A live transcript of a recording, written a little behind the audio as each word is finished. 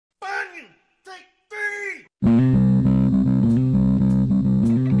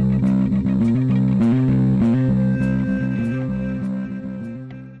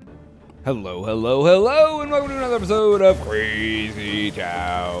hello, and welcome to another episode of Crazy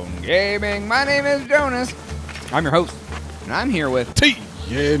Town Gaming. My name is Jonas. I'm your host, and I'm here with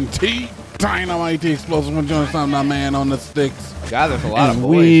TNT Dinomight, the explosive one. Jonas, I'm my man on the sticks. God, there's a lot of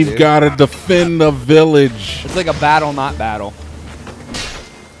boys, we've got to defend the village. It's like a battle, not battle.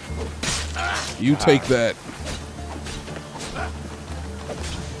 You take that.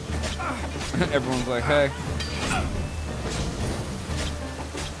 Everyone's like, hey.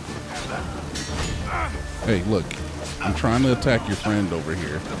 Hey, look. I'm trying to attack your friend over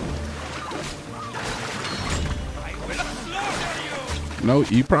here. No,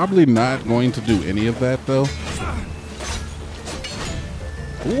 you're probably not going to do any of that, though.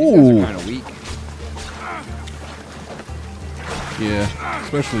 Ooh. These guys are kind of weak. Yeah,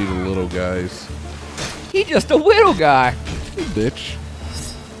 especially the little guys. He's just a little guy. You bitch.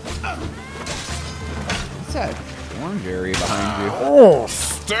 What's that orange area behind you? Oh,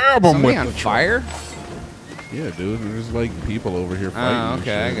 stab him Somebody with on the fire? Yeah, dude. There's like people over here fighting. Oh,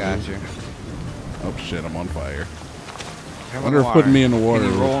 okay, I got you. Oh shit, I'm on fire. I wonder if putting me in the water.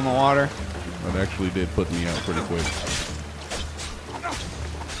 Can you roll in the water? That actually did put me out pretty quick.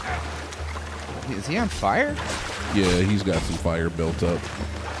 Is he on fire? Yeah, he's got some fire built up.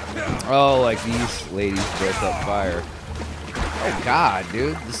 Oh, like these ladies built up fire. Oh god,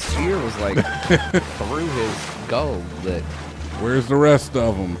 dude, the spear was like through his skull. But where's the rest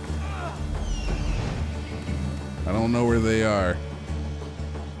of them? I don't know where they are.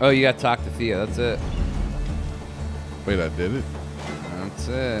 Oh, you got to talk to Thea. That's it. Wait, I did it? That's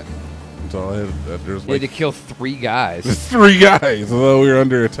it. That's all I had. There's You had like to kill 3 guys. there's 3 guys, although we were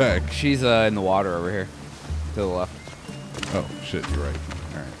under attack. She's in the water over here, to the left. Oh shit, you're right.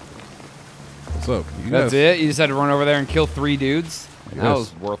 All right. What's up? That's it. You just had to run over there and kill 3 dudes. That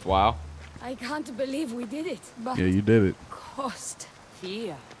was worthwhile. I can't believe we did it, but Yeah, you did it. cost.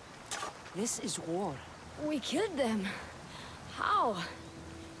 Here. This is war. We killed them. How?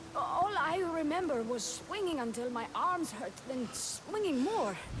 All I remember was swinging until my arms hurt, then swinging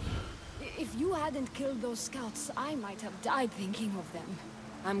more. If you hadn't killed those scouts, I might have died thinking of them.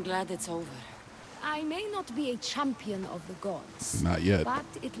 I'm glad it's over. I may not be a champion of the gods. Not yet. But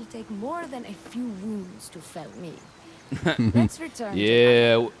it'll take more than a few wounds to fell me. Let's return.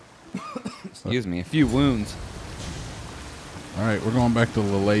 Yeah. Excuse me. A few wounds. All right, we're going back to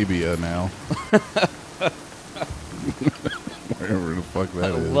Lalabia now. Whatever the fuck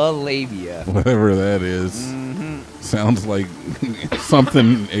that is. Labia. Whatever that is. Sounds like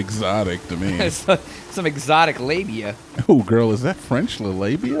something exotic to me. Some exotic labia. Oh, girl, is that French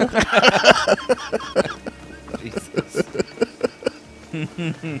Lalabia? Jesus.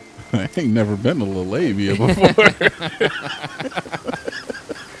 I ain't never been to Lalabia before.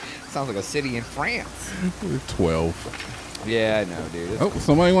 Sounds like a city in France. We're 12. Yeah, I know, dude. Oh,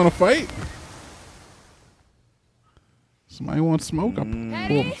 somebody want to fight? Somebody want smoke?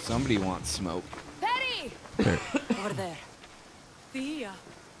 Petty? Somebody wants smoke. Petty! Okay. Over there. Thea,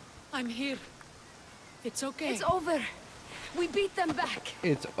 I'm here. It's okay. It's over. We beat them back.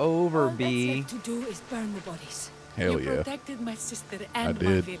 It's over, All that's B. left to do is burn the bodies. Hell You yeah. protected my sister and I my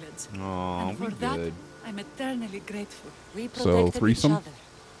did. village. Oh, And for we that, good. I'm eternally grateful. We So, protected threesome? each other.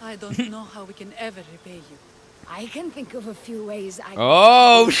 I don't know how we can ever repay you. I can think of a few ways I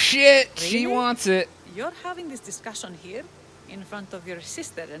Oh, shit. She Really? wants it. You're having this discussion here, in front of your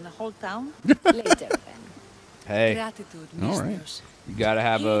sister and the whole town? later then. Hey, Gratitude, All right. listeners. you gotta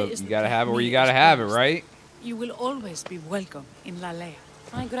have Here is you the gotta have it where you technique gotta have it, used. right? You will always be welcome in Lalea.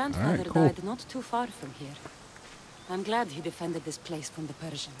 My grandfather cool. died not too far from here. I'm glad he defended this place from the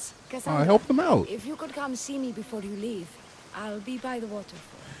Persians. I Cassandra, helped them out. if you could come see me before you leave, I'll be by the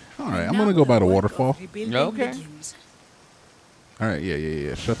waterfall. All right, I'm Now going to go by the work of waterfall. rebuilding Okay. begins. All right,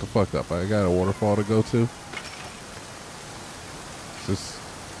 yeah. Shut the fuck up. I got a waterfall to go to.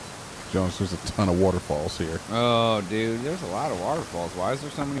 Jones, there's a ton of waterfalls here. Oh, dude, there's a lot of waterfalls. Why is there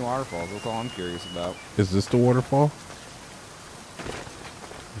so many waterfalls? That's all I'm curious about. Is this the waterfall?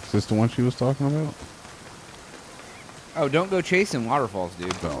 Is this the one she was talking about? Oh, don't go chasing waterfalls,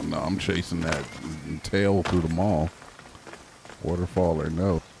 dude. Oh, no, I'm chasing that tail through the mall. Waterfall or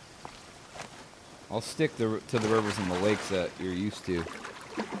no. I'll stick to the rivers and the lakes that you're used to.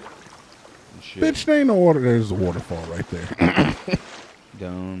 And shit. Bitch, there ain't no water. There's a waterfall right there.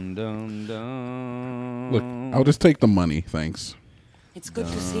 Dun, dun, dun. Look, I'll just take the money, thanks. It's good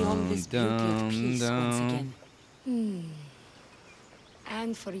to see all this beauty of peace once again.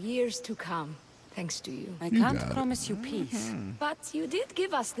 And for years to come, thanks to you. I You can't got it. promise you peace. But you did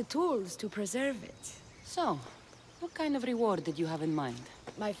give us the tools to preserve it. So, what kind of reward did you have in mind?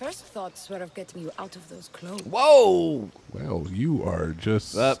 My first thoughts were of getting you out of those clothes. Whoa! Well, you are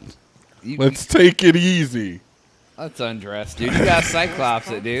just... Up. Let's take it easy. Let's undress, dude. You got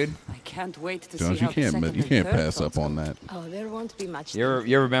Cyclops it, dude. I can't wait to Jones, see you how the second can't and third pass up thoughts on go. that. Oh, there won't be much. You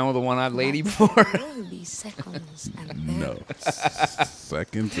ever been with a one-eyed lady But before? there will be seconds and No. thirds.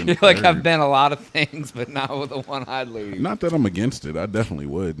 Seconds and You're like, I've thirds. been a lot of things, but not with a one-eyed lady. Not that I'm against it. I definitely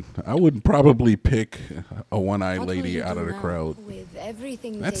would. I would probably pick a one-eyed What will lady you out do of the now? crowd. With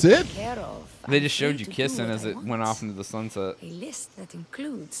everything That's taken it? care of, They I'm just showed free you to do kissing what as I it went want. off into the sunset. A list that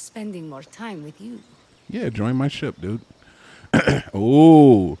includes spending more time with you. Yeah, join my ship, dude.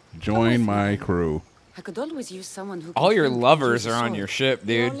 Ooh, join with my me. crew. I could always use someone who. All can your think and lovers use a are on sword. your ship, You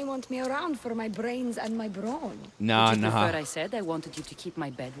dude. only want me around for my brains and my brawn. Nah, Would you prefer nah. I said I wanted you to keep my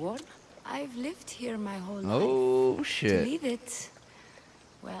bed warm? I've lived here my whole life. Oh, To shit. leave it,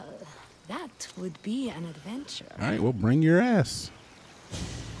 well, that would be an adventure. All right, well, bring your ass.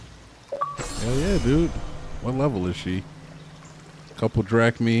 Hell yeah, dude. What level is she? Couple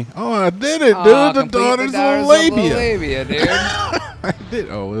drachmae. Oh, I did it, dude. Aw, The complete daughter's Daughters of of labia. Labia, dude. I did.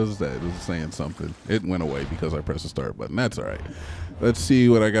 Oh, what was that? It was saying something. It went away because I pressed the start button. That's all right. Let's see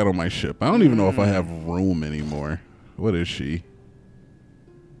what I got on my ship. I don't even know if I have room anymore. What is she?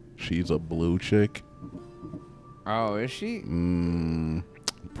 She's a blue chick. Oh, is she?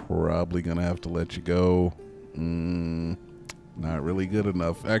 Probably gonna have to let you go. Not really good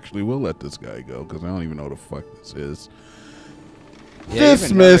enough. Actually, we'll let this guy go because I don't even know what the fuck this is. Yeah,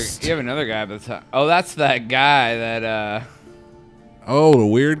 Dismissed. You have another guy that's... Oh, that's that guy that, Oh, the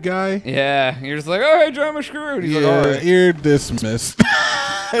weird guy? Yeah, you're just like, oh, hey, John, I'm screwed. He's like, all right. You're dismissed.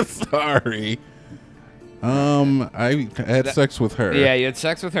 Sorry. I had sex with her. Yeah, you had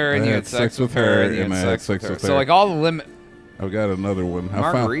sex with her, and I you had had sex with her, and you and I had had sex with her. her. So, like, all the limit... I've got another one.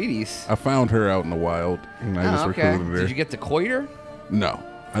 Margaritas. I found her out in the wild, and I just okay. recruited her. Did you get to coit her? No,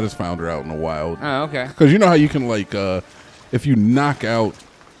 I just found her out in the wild. Oh, okay. Because you know how you can, like, if you knock out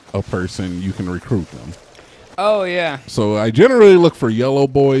a person, you can recruit them. Oh, yeah. So I generally look for yellow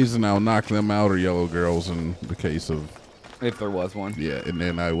boys, and I'll knock them out, or yellow girls in the case of... If there was one. Yeah, and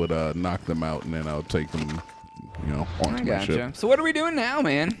then I would knock them out, and then I'll take them, you know, I onto my ship. gotcha. So what are we doing now,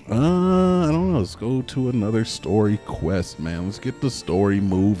 man? I don't know. Let's go to another story quest, man. Let's get the story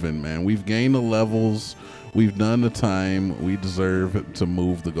moving, man. We've gained the levels. We've done the time. We deserve to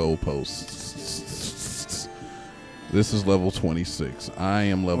move the goalposts. This is level 26. I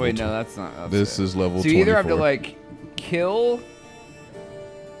am level... Wait, no, that's not... That's This it. is level 24. So you either have to, like, kill...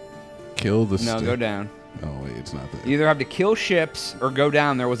 Kill the... No, go down. Oh, wait, it's not that. You either have to kill ships or go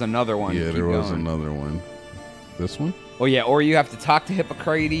down. There was another one. Yeah, Keep there was going. another one. This one? Oh, yeah, or you have to talk to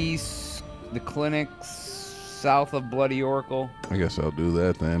Hippocrates, the clinics south of Bloody Oracle. I guess I'll do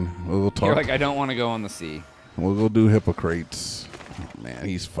that then. We'll talk. You're like, I don't want to go on the sea. We'll go do Hippocrates. Man,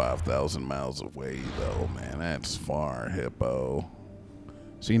 he's 5,000 miles away, though, man. That's far, Hippo.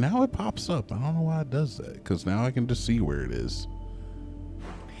 See, now it pops up. I don't know why it does that, because now I can just see where it is.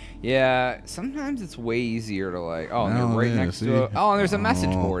 Yeah, sometimes it's way easier to, like... Oh, and Oh, you're right yeah, next see? to it. Oh, and there's a message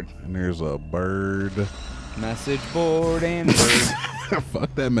Oh, board. And there's a bird. Message board and bird.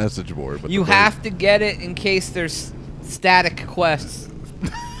 Fuck that message board. But You the bird- have to get it in case there's static quests.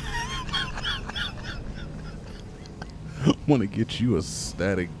 want to get you a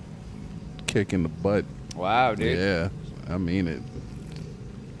static kick in the butt. Wow, dude. Yeah, I mean it.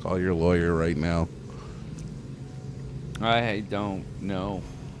 Call your lawyer right now. I don't know.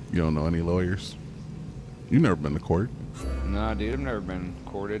 You don't know any lawyers? You never been to court? Nah, dude, I've never been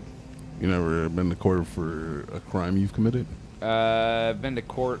courted. You never been to court for a crime you've committed? I've been to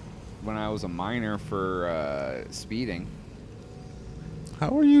court when I was a minor for speeding.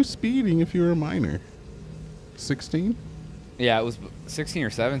 How are you speeding if you're a minor? 16? Yeah, it was 16 or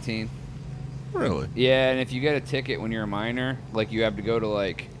 17. Really? Yeah, and if you get a ticket when you're a minor, like you have to go to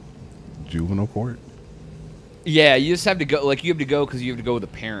like... Juvenile court? Yeah, you just have to go, like you have to go because you have to go with a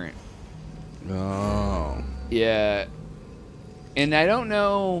parent. Oh. Yeah. And I don't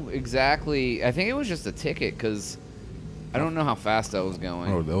know exactly, I think it was just a ticket because I don't know how fast I was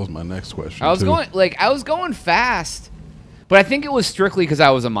going. Oh, that was my next question. I was too. going fast, but I think it was strictly because I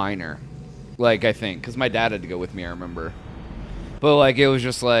was a minor. Like, I think, because my dad had to go with me, I remember. But, like, it was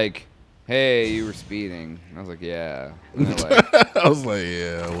just like, hey, you were speeding. I was like, yeah. And they're like, I was like,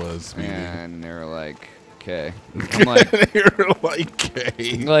 yeah, I was speeding. and they were like, okay. I'm like, they were like,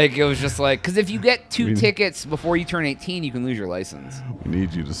 okay. like, it was just like, because if you get two tickets before you turn 18, you can lose your license. We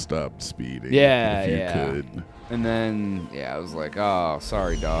need you to stop speeding. Yeah, if you yeah. could. And then, yeah, I was like, oh,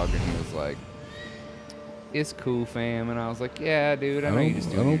 sorry, dog. And he was like, it's cool, fam. And I was like, yeah, dude, I know you just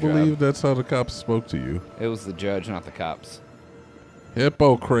I doing don't your believe job. that's how the cops spoke to you. It was the judge, not the cops.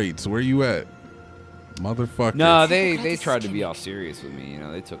 Hippocrates, where you at? Motherfucker. No, they tried to be all serious with me. You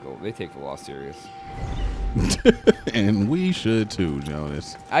know, they take the law serious. And we should too,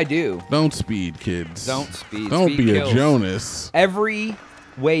 Jonas. I do. Don't speed, kids. Don't speed. Don't Speed be kills. a Jonas. Every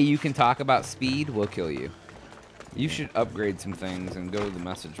way you can talk about speed will kill you. You should upgrade some things and go to the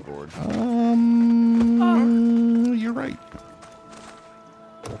message board. You're right.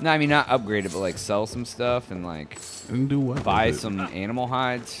 No, I mean not upgrade it, but like sell some stuff and like And do what? buy with it? some animal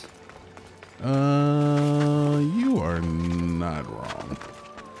hides. You are not wrong.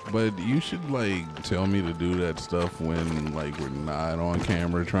 But you should like tell me to do that stuff when like we're not on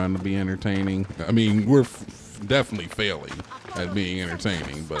camera trying to be entertaining. I mean, we're definitely failing at being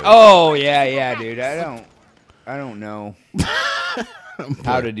entertaining, but Oh yeah, dude. I don't know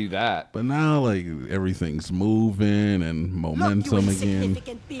how to do that. But now like everything's moving and momentum again.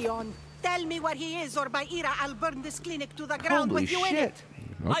 Peon. Tell me where he is, or by Ira, I'll burn this clinic to the ground Holy with you in it. shit.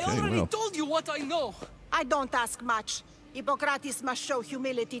 Okay, I already well. told you what I know. I don't ask much. Hippocrates must show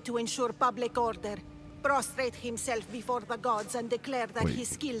humility to ensure public order. Prostrate himself before the gods and declare that Wait, his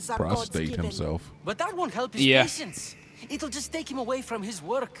skills are prostate God-given. himself. But that won't help his Yeah. patients. It'll just take him away from his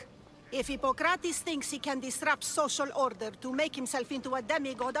work. If Hippocrates thinks he can disrupt social order to make himself into a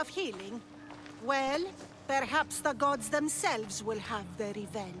demigod of healing, well, perhaps the gods themselves will have their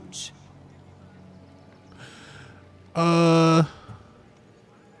revenge.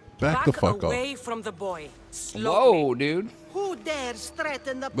 Back the fuck up. away from the boy. Slowly. Whoa, dude. Who dares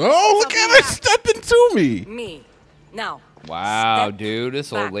threaten the Oh, look presence at of her Ira? stepping to me. Me. Now. Wow, step dude.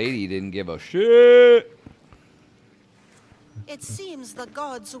 This old back. lady didn't give a shit. It seems the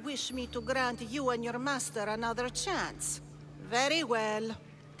gods wish me to grant you and your master another chance. Very well.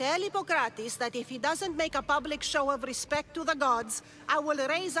 Tell Hippocrates that if he doesn't make a public show of respect to the gods, I will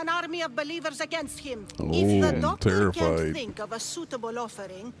raise an army of believers against him. If the Oh, doctor can't terrified. think of a suitable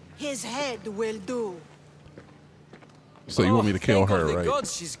offering, his head will do. So you want me to kill thank her, the right?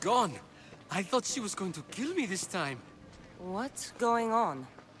 gods she's gone. I thought she was going to kill me this time. What's going on?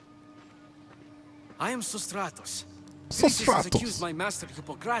 I am Sostratos. Theseus has Sostratos. accused my master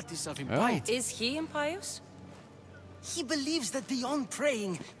Hippocrates of impiety. Is he impious? He believes that beyond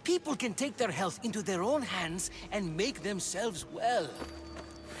praying, people can take their health into their own hands and make themselves well.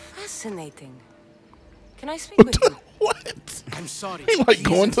 Fascinating. Can I speak with him? What? I'm sorry. He like he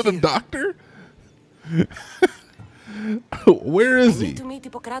going isn't to the here. doctor? Where I is need he? to meet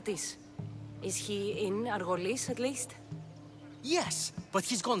Hippocrates. Is he in Argolis at least? Yes, but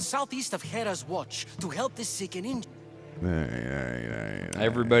he's gone southeast of Hera's watch to help the sick and injured.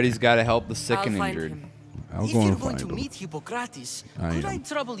 Everybody's got to help the sick I'll and find injured. him. I'll If go you're and going find to him. meet Hippocrates, I could I am.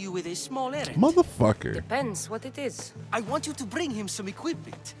 trouble you with a small errand? Motherfucker. Depends what it is. I want you to bring him some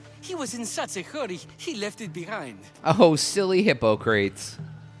equipment. He was in such a hurry, he left it behind. Oh, silly Hippocrates.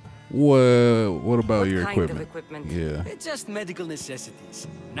 What about your kind of equipment? equipment? Yeah. It's just medical necessities.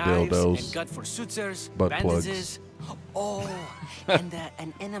 Knives Dildos. and gut for sutures, Butt bandages. Oh, and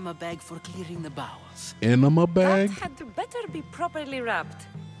an enema bag for clearing the bowels. Enema That bag? had better be properly wrapped.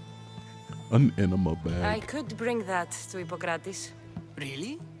 An enema I bag. could bring that to Hippocrates.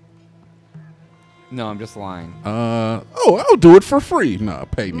 Really? No, I'm just lying. I'll do it for free. Nah,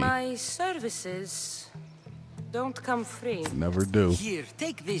 pay me. My services don't come free. Never do. Here,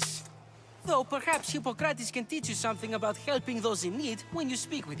 take this. Though perhaps Hippocrates can teach you something about helping those in need when you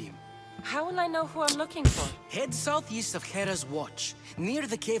speak with him. How will I know who I'm looking for? Head southeast of Hera's watch, near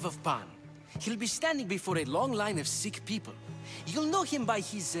the Cave of Pan. He'll be standing before a long line of sick people. You'll know him by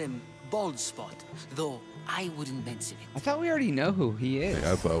his, bald spot, though I wouldn't mention I it. thought we already know who he is.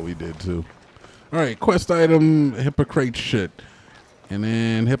 I thought we did too. All right, quest item, Hippocrates shit. And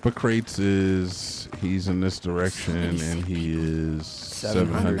then Hippocrates he's in this direction and he is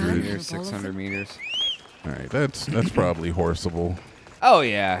 700. meters, 600 meters. All right, that's probably horseable. Oh,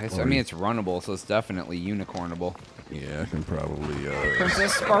 yeah. I mean, it's runnable, so it's definitely unicornable. Yeah, I can probably.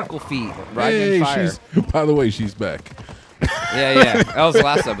 Princess Sparkle Feet, riding Hey, in fire. by the way, she's back. Yeah. That was the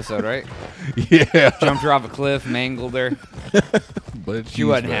last episode, right? Yeah, Jumped her off a cliff, mangled her. but She she's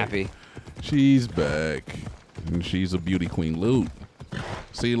wasn't back. happy. She's back, and she's a beauty queen. Loot.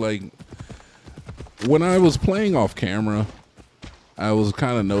 See, like when I was playing off camera, I was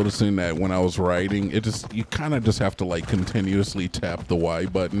kind of noticing that when I was writing, you kind of just have to like continuously tap the Y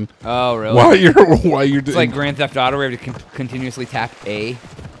button Oh, really? while you're It's like Grand Theft Auto, where you have to continuously tap A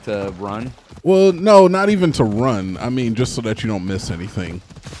to run. Well, no, not even to run. I mean, just so that you don't miss anything.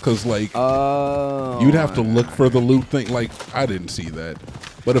 Because, like, Oh. you'd have to look for the loot thing. Like, I didn't see that.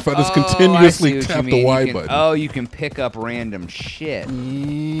 But if I just I see continuously what tap you the mean. Y You can- button. Oh, you can pick up random shit.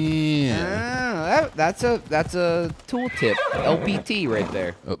 Yeah. Oh, that's a tool tip. LPT right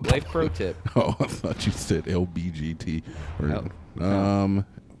there. Oh. Life pro tip. Oh, I thought you said LBGT. No.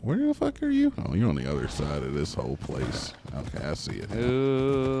 Where the fuck are you? Oh, you're on the other side of this whole place. Okay, I see it.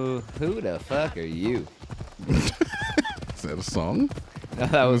 Who the fuck are you? Is that a song? No,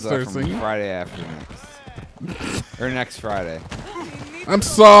 that was start from singing? Friday after next. Or next Friday. I'm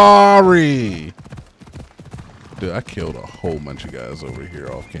sorry. Dude, I killed a whole bunch of guys over here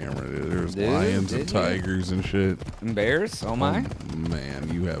off camera. There's Dude, lions and did you? tigers and shit. And bears? Oh my.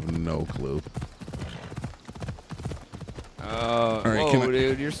 Man, you have no clue. Oh, right, whoa,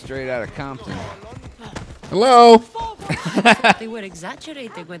 dude, you're straight out of Compton. Hello? They were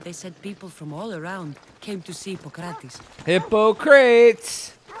exaggerating when they said people from all around came to see Hippocrates.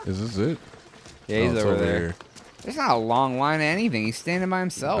 Hippocrates. Is this it? Yeah, he's Oh, it's over over there. here. There's not a long line of anything. He's standing by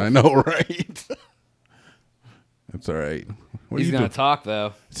himself. I know, right? That's all right. What He's are you gonna doing? talk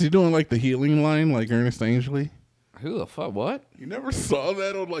though. Is he doing like the healing line like Ernest Angley? Who the fuck? What? You never saw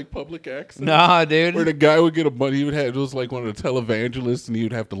that on like public access? Nah, dude. Where the guy would get a buddy, he would have, it was like one of the televangelists, and he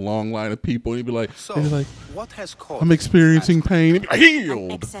would have the long line of people, and he'd be like, What has caused I'm experiencing pain. He'd be like,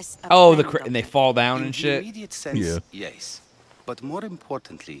 healed. Excess of Oh, random. and they fall down In and the shit. immediate sense, Yeah. yes. But more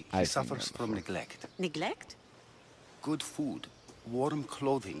importantly, he I've seen suffers that from neglect. Neglect? Good food, warm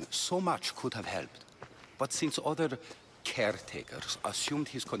clothing, so much could have helped. But since other caretakers assumed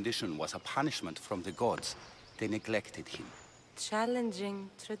his condition was a punishment from the gods, they neglected him. Challenging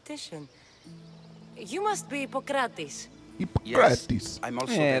tradition. You must be Hippocrates. Hippocrates. Yes, I'm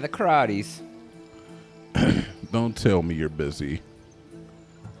also Yeah, the karates. Don't tell me you're busy.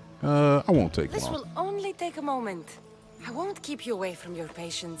 I won't take This long. will only take a moment. I won't keep you away from your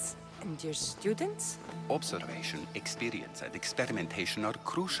patients. And your students? Observation, experience, and experimentation are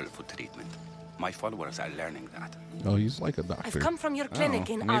crucial for treatment. My followers are learning that. Oh, he's like a I've doctor. come from your clinic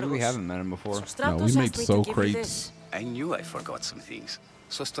Oh, in maybe Argos. we haven't met him before. No, Stratos we asked made me to so give you crates. this. I knew I forgot some things.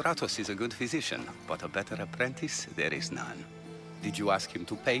 So Stratos is a good physician, but a better apprentice there is none. Did you ask him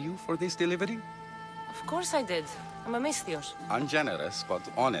to pay you for this delivery? Of course I did. I'm a Mystios. Ungenerous, but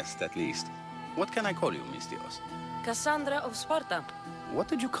honest at least. What can I call you, Mystios? Cassandra of Sparta. What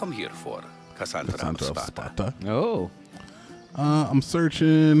did you come here for, Cassandra, Cassandra of of Sparta? Sparta. Oh. I'm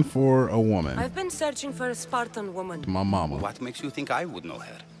searching for a woman. I've been searching for a Spartan woman. My mama. What makes you think I would know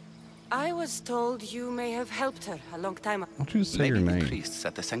her? I was told you may have helped her a long time ago. Why don't you say Maybe your the name? priests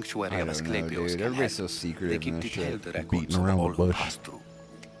at the sanctuary I of don't know, Asclepios dude. can Everybody's help. so secretive They in keep this shit. detailed records Beating of around all the who bush. passed through.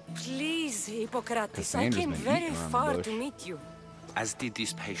 Please, Hippocrates, I Cassandra's came been very eating around the far bush. to meet you. As did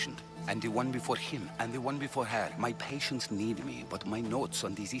this patient, and the one before him, and the one before her. My patients need me, but my notes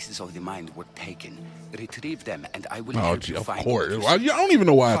on diseases of the mind were taken. Retrieve them, and I will Oh, help gee, you of find course. what you I seek. don't even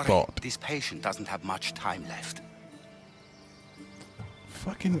know why I Hurry, thought. this patient doesn't have much time left.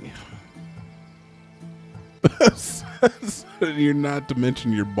 Fucking. You're not to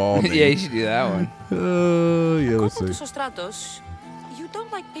mention your balding. Yeah, you should do that one. Yeah, let's According see. to Sostratos, you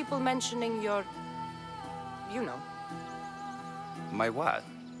don't like people mentioning your... you know, My what?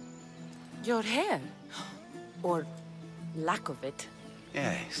 your hair. Or lack of it.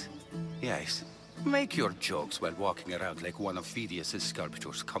 Yes, yes. Make your jokes while walking around like one of Phidias'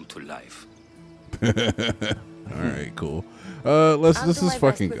 sculptures come to life. All right, cool. Let's I'll this do is my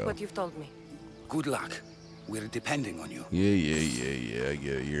fucking best with go. what you've told me. Good luck. We're depending on you. Yeah.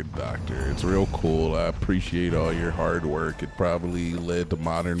 You're a doctor. It's real cool. I appreciate all your hard work. It probably led to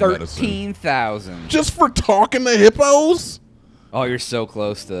modern medicine. 13,000. Just for talking to hippos? Oh, you're so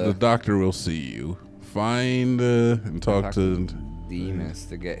close The to doctor will see you. Find and talk to. Demas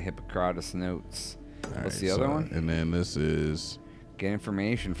to get Hippocrates notes. All What's right, the other so- one? And then this is. Get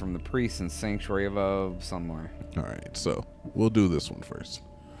information from the priest in Sanctuary of somewhere. All right, so we'll do this one first.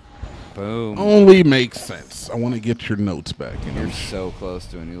 Boom. Only makes sense. I want to get your notes back. You know? You're so close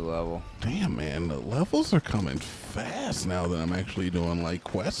to a new level. Damn, man, the levels are coming fast now that I'm actually doing like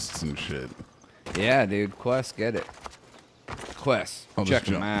quests and shit. Yeah, dude. Quest, get it. Quest. I'll Check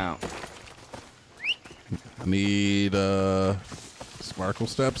just them out. I need sparkle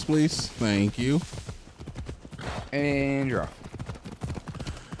steps, please. Thank you. And draw.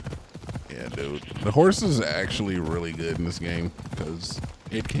 Yeah, dude. The horse is actually really good in this game because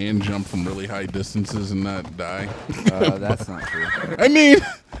it can jump from really high distances and not die. That's not true. I mean,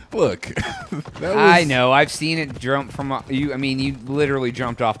 look. that was, I know. I've seen it jump from you. I mean, you literally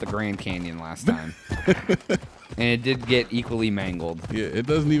jumped off the Grand Canyon last time, and it did get equally mangled. Yeah, it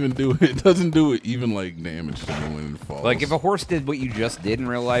doesn't even do it. Doesn't do it even like damage to me when it falls. Like if a horse did what you just did in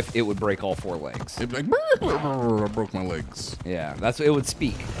real life, it would break all four legs. it'd be like, "Brr, brr, brr," I broke my legs. Yeah, that's what it would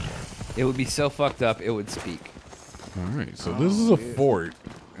speak. It would be so fucked up. It would speak. All right, so this is a fort.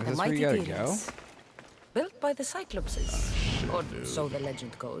 Is The this where you mighty gotta go? Tyrants. built by the Cyclopses. Or dude. so the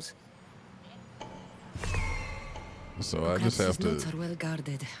legend goes. So I just have Pocrates' to. notes are well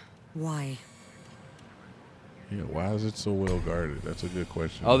guarded. Why? Yeah, why is it so well guarded? That's a good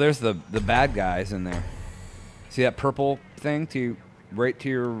question. Oh, there's the bad guys in there. See that purple thing right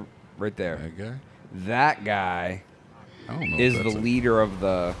there. That guy? That guy I don't know. is if the that's leader of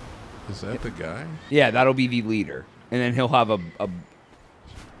the. Is that the guy? Yeah, that'll be the leader, and then he'll have a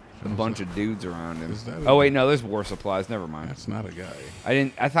bunch of dudes around him. Is that Oh wait, no, there's war supplies. Never mind. That's not a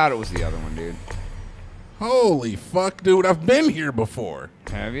guy. I thought it was the other one, dude. Holy fuck, dude! I've been here before.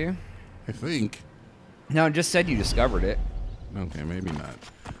 Have you? I think. No, it just said you discovered it. Okay, maybe not.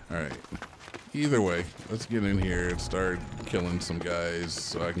 All right. Either way, let's get in here and start killing some guys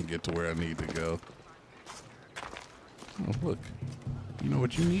so I can get to where I need to go. Oh, look. You know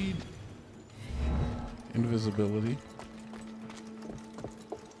what you need? Invisibility.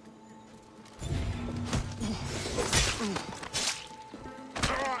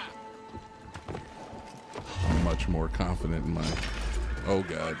 I'm much more confident in my... Oh,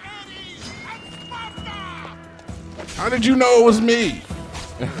 God. How did you know it was me?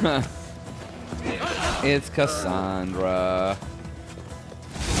 It's Cassandra.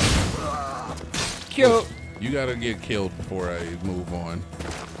 Cute. You gotta get killed before I move on.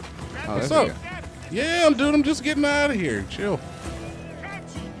 Oh, What's there we up? Yeah, dude, I'm just getting out of here. Chill.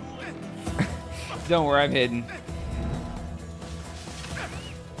 go. Don't worry, I'm hidden.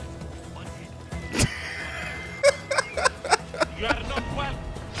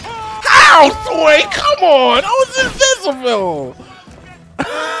 Ow, Sway, come on! I was invisible!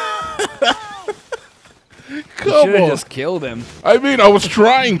 You Come should have on. just killed him. I mean, I was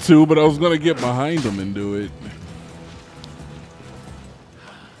trying to, but I was gonna get behind him and do it.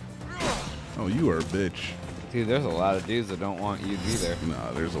 Oh, you are a bitch. Dude, there's a lot of dudes that don't want you to be there.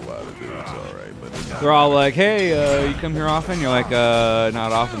 Nah, there's a lot of dudes, alright, but They're all like, hey, you come here often? You're like,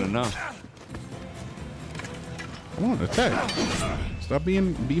 not often enough. come on, attack. Stop be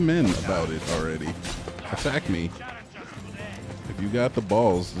men about it already. Attack me. If you got the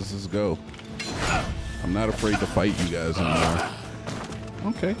balls, this is go. I'm not afraid to fight you guys anymore.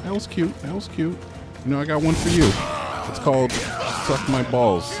 Okay, that was cute. That was cute. You know, I got one for you. It's called Suck My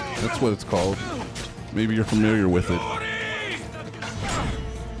Balls. That's what it's called. Maybe you're familiar with it.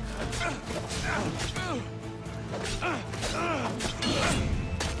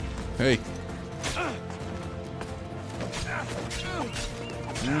 Hey.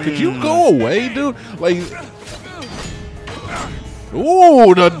 Could you go away, dude? Like...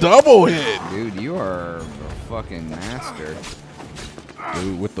 Ooh, the double hit. Dude, you are a fucking master.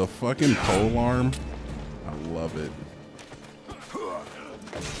 Dude, with the fucking pole arm. I love it.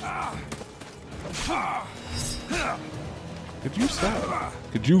 Could you stop?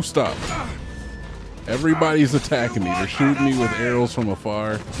 Could you stop? Everybody's attacking me. They're shooting me with arrows from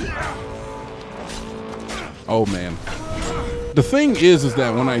afar. Oh, man. The thing is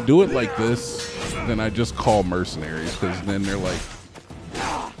that when I do it like this, then I just call mercenaries, because then they're like,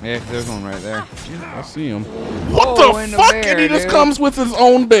 Yeah, 'cause there's one right there. yeah, I see him. What Oh, the and the fuck? bear, And he just dude. comes with his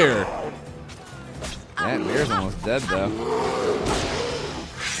own bear. That bear's almost dead, though.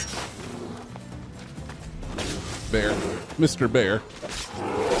 Bear. Mr. Bear.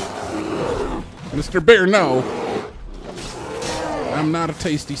 Mr. Bear, no. I'm not a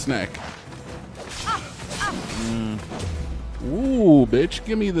tasty snack. Ooh, bitch,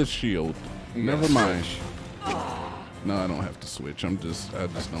 give me the shield. You Never gotta mind. switch. No, I don't have to switch. I just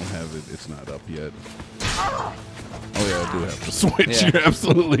don't have it. It's not up yet. Oh yeah, I do have to switch. Yeah. You're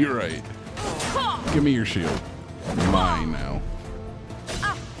absolutely right. Give me your shield. Mine now.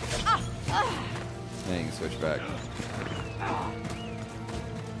 Then you can switch back.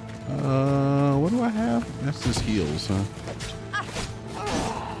 What do I have? That's just heals, huh?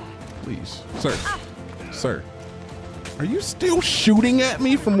 Please. Sir. Sir. Are you still shooting at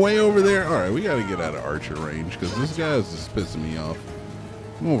me from way over there? Alright, we gotta get out of archer range, because this guy is just pissing me off.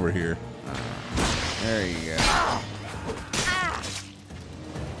 Come over here. There you go.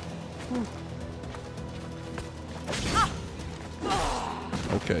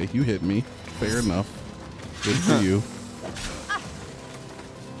 Okay, you hit me. Fair enough. Good for you.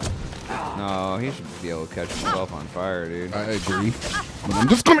 No, he should be able to catch himself on fire, dude. I agree. But I'm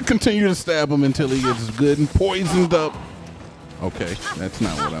just gonna continue to stab him until he gets good and poisoned up. Okay, that's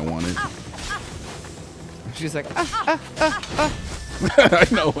not what I wanted. She's like, I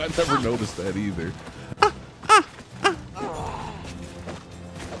know, I never noticed that either.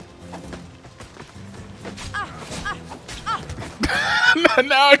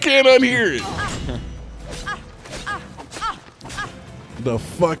 Now I can't unhear it. The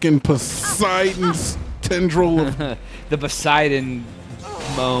fucking Poseidon's tendril of... The Poseidon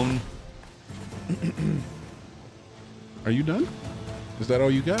moan. Are you done? Is that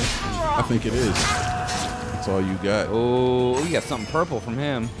all you got? I think it is. That's all you got. Oh, we got something purple from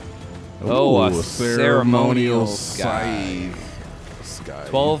him. Ooh, A ceremonial scythe. sky.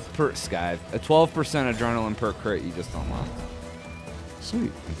 12 per sky. A 12% adrenaline per crit you just unlocked.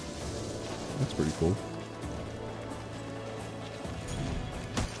 Sweet. That's pretty cool.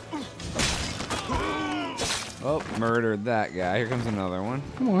 Oh, murdered that guy. Here comes another one.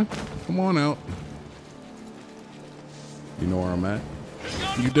 Come on out. You know where I'm at?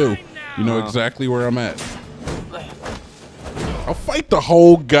 You do. You know exactly where I'm at. I'll fight the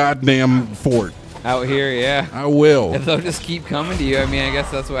whole goddamn fort. Out here, yeah. I will. If they'll just keep coming to you, I mean, I guess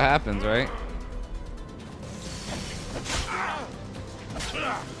that's what happens, right?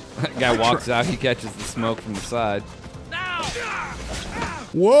 That guy walks out, he catches the smoke from the side.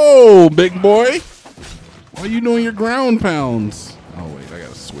 Whoa, big boy. Why are you doing your ground pounds? Oh, wait, I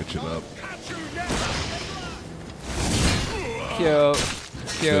gotta switch it up. Cute.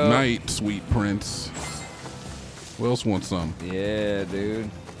 Good night, sweet prince. Who else wants some? Yeah, dude.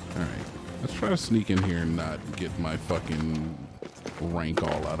 All right. Let's try to sneak in here and not get my fucking rank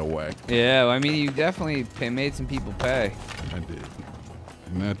all out of whack. Yeah, well, I mean, you definitely made some people pay. I did.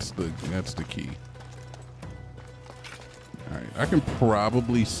 And that's the key. All right. I can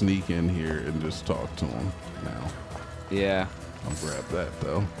probably sneak in here and just talk to him now. Yeah. I'll grab that,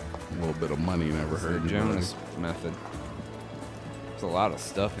 though. A little bit of money never hurt The Jonas method. There's a lot of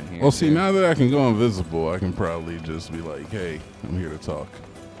stuff in here. Well, see, dude. now that I can go invisible, I can probably just be like, hey, I'm here to talk.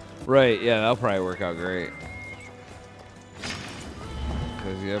 Right, yeah, that'll probably work out great.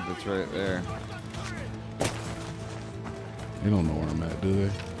 Because, yep, it's right there. They don't know where I'm at, do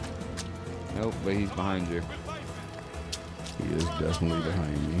they? Nope, but he's behind you. He is definitely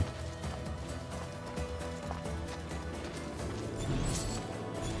behind me.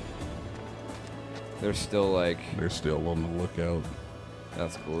 They're still like... They're still on the lookout.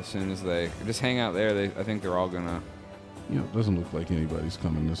 That's cool. As soon as they just hang out there, I think they're all gonna... You know, it doesn't look like anybody's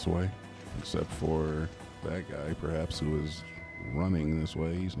coming this way. Except for that guy, perhaps, who is running this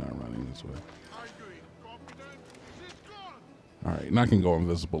way. He's not running this way. All right, and I can go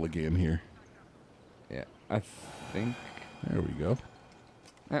invisible again here. Yeah, I think... There we go.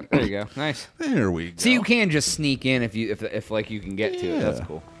 There you go. Nice. There we go. So you can just sneak in if like you can get to it. That's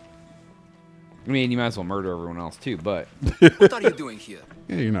cool. I mean, you might as well murder everyone else too, but... What are you doing here?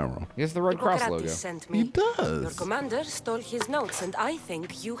 Yeah, you're not wrong. He has the Red Cross Hippocrates logo. sent me. He does. Your commander stole his notes, and I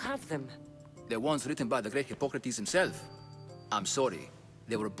think you have them. The ones written by the great Hippocrates himself. I'm sorry.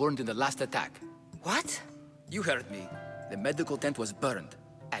 They were burned in the last attack. What? You heard me. The medical tent was burned.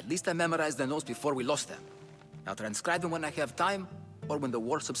 At least I memorized the notes before we lost them. I'll transcribe them when I have time, or when the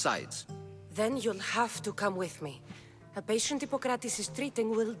war subsides. Then you'll have to come with me. A patient Hippocrates is treating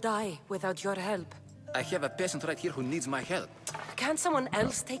will die without your help. I have a patient right here who needs my help. Can't someone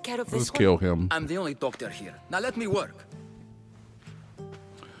else take care of this Let's one? kill him. I'm the only doctor here. Now let me work.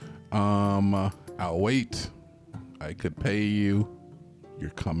 I'll wait. I could pay you.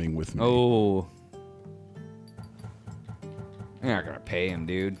 You're coming with me. Oh. You're not gonna pay him,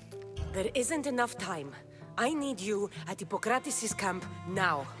 dude. There isn't enough time. I need you at Hippocrates' camp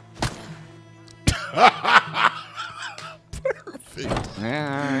now. Perfect.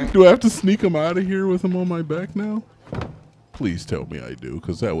 Yeah, all right. Do I have to sneak him out of here with him on my back now? Please tell me I do,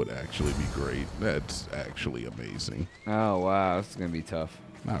 because that would actually be great. That's actually amazing. Oh, wow. This is gonna be tough.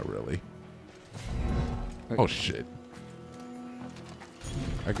 Not really. Oh, shit.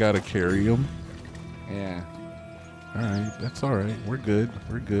 I gotta carry him. Yeah. All right, that's all right. We're good.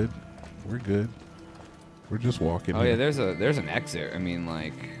 We're good. We're good. We're just walking. Oh here. yeah, there's an exit. I mean,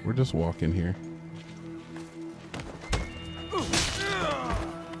 like... We're just walking here.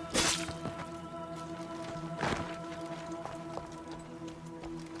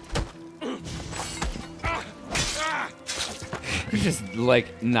 He's just,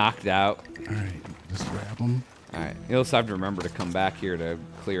 like, knocked out. All right, just grab him. All right. You'll also have to remember to come back here to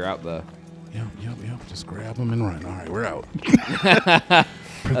clear out the... Yep. Just grab him and run. All right, we're out.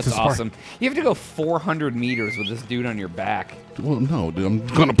 That's awesome. You have to go 400 meters with this dude on your back. Well, no, dude, I'm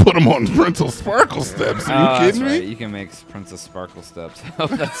gonna put him on Princess Sparkle steps. Are you kidding me? Right. You can make Princess Sparkle steps. Oh,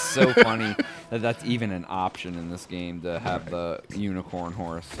 that's so funny that that's even an option in this game to have the unicorn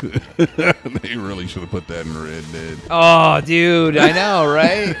horse. They really should have put that in Red Dead. Oh, dude, I know,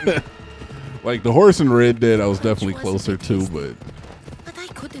 right? Like the horse in Red Dead, I was definitely closer to, but I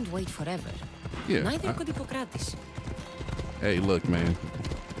couldn't wait forever. yeah. Neither could Hippocrates. Hey, look, man.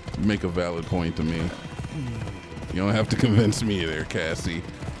 You make a valid point to me. You don't have to convince me there, Cassie.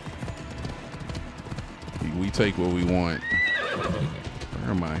 We take what we want.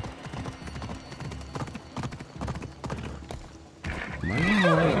 Where am I? Am I on the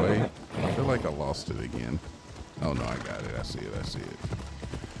right way? I feel like I lost it again. Oh no, I got it. I see it. I see it.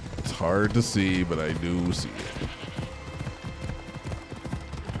 It's hard to see, but I do see it.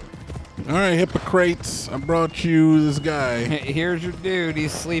 All right, Hippocrates, I brought you this guy. Here's your dude.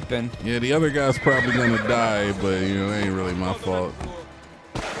 He's sleeping. Yeah, the other guy's probably gonna die, but you know, it ain't really my fault.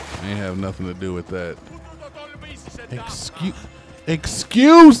 I ain't have nothing to do with that.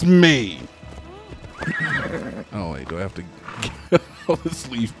 Excuse me. Oh wait, do I have to? Let's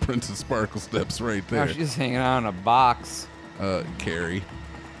leave Princess Sparkle Steps right there. Oh, she's hanging out in a box. Carrie.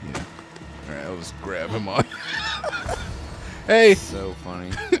 Yeah. All right, I'll just grab him on. Hey. So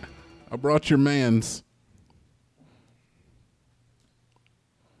funny. I brought your mans.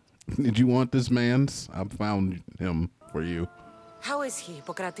 Did you want this mans? I found him for you. How is he,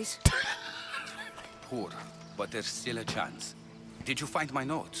 Hippocrates? Poor, but there's still a chance. Did you find my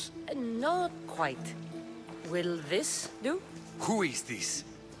notes? Not quite. Will this do? Who is this?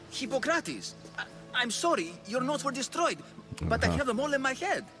 Hippocrates, I'm sorry, your notes were destroyed, but I have them all in my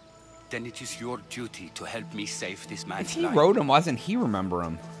head. Then it is your duty to help me save this man's If he life. wrote him, why doesn't he remember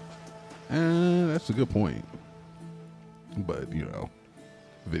him? That's a good point. But, you know,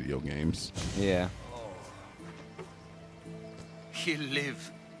 video games. Yeah. He'll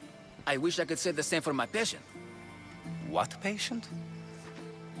live. I wish I could say the same for my patient. What patient?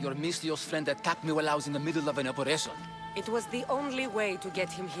 Your mysterious friend attacked me while I was in the middle of an operation. It was the only way to get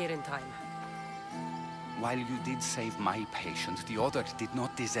him here in time. While you did save my patient, the other did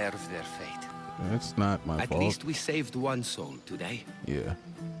not deserve their fate. That's not my fault. At least we saved one soul today. Yeah.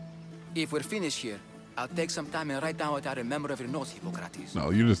 If we're finished here, I'll take some time and write down what I remember of your notes, Hippocrates.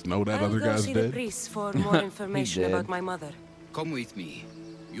 No, you just know that I'll other go guy's see the dead? priest for more information dead. about my mother. Come with me.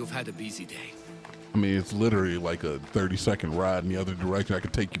 You've had a busy day. I mean, it's literally like a 30-second ride in the other direction. I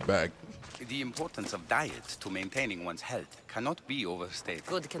could take you back. The importance of diet to maintaining one's health cannot be overstated.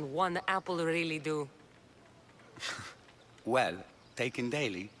 Good can one apple really do? Well, taken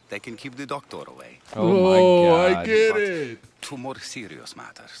daily, they can keep the doctor away. Oh my God. I get But it. to more serious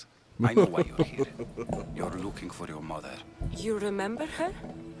matters. I know why you're here. You're looking for your mother. You remember her?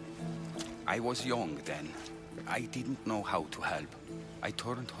 I was young then. I didn't know how to help. I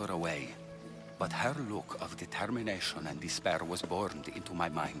turned her away. But her look of determination and despair was burned into my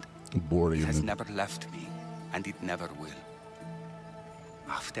mind. Bored It has even. never left me, and it never will.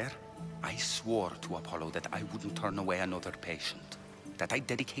 After, I swore to Apollo that I wouldn't turn away another patient, that I'd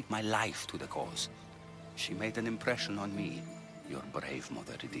dedicate my life to the cause. She made an impression on me. Your brave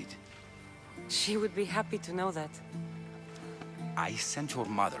mother did. She would be happy to know that. I sent your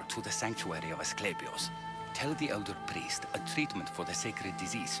mother to the sanctuary of Asclepios. Tell the elder priest a treatment for the sacred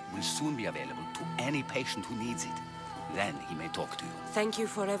disease will soon be available to any patient who needs it. Then he may talk to you. Thank you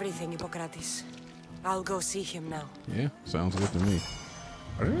for everything, Hippocrates. I'll go see him now. Yeah, sounds good to me.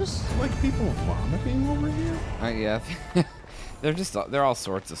 Are there just, like, people vomiting over here? Yeah. They're all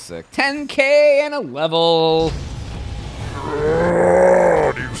sorts of sick. 10K and a level.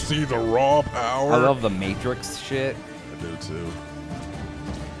 Oh, do you see the raw power? I love the Matrix shit. I do too.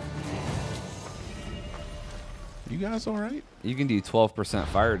 You guys all right? You can do 12%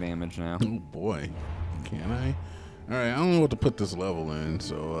 fire damage now. Oh boy, can I? All right, I don't know what to put this level in,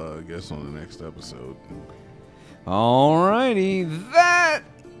 so I guess on the next episode. Alrighty, that.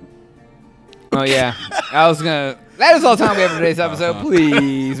 Oh yeah, that is all the time we have for today's episode.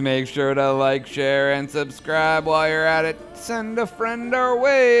 Please make sure to like, share, and subscribe while you're at it. Send a friend our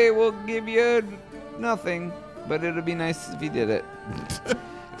way. We'll give you nothing, but it'll be nice if you did it.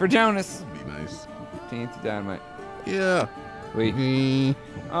 For Jonas. Be nice. TNT Dinomight. Yeah. Wait.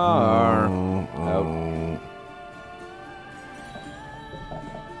 All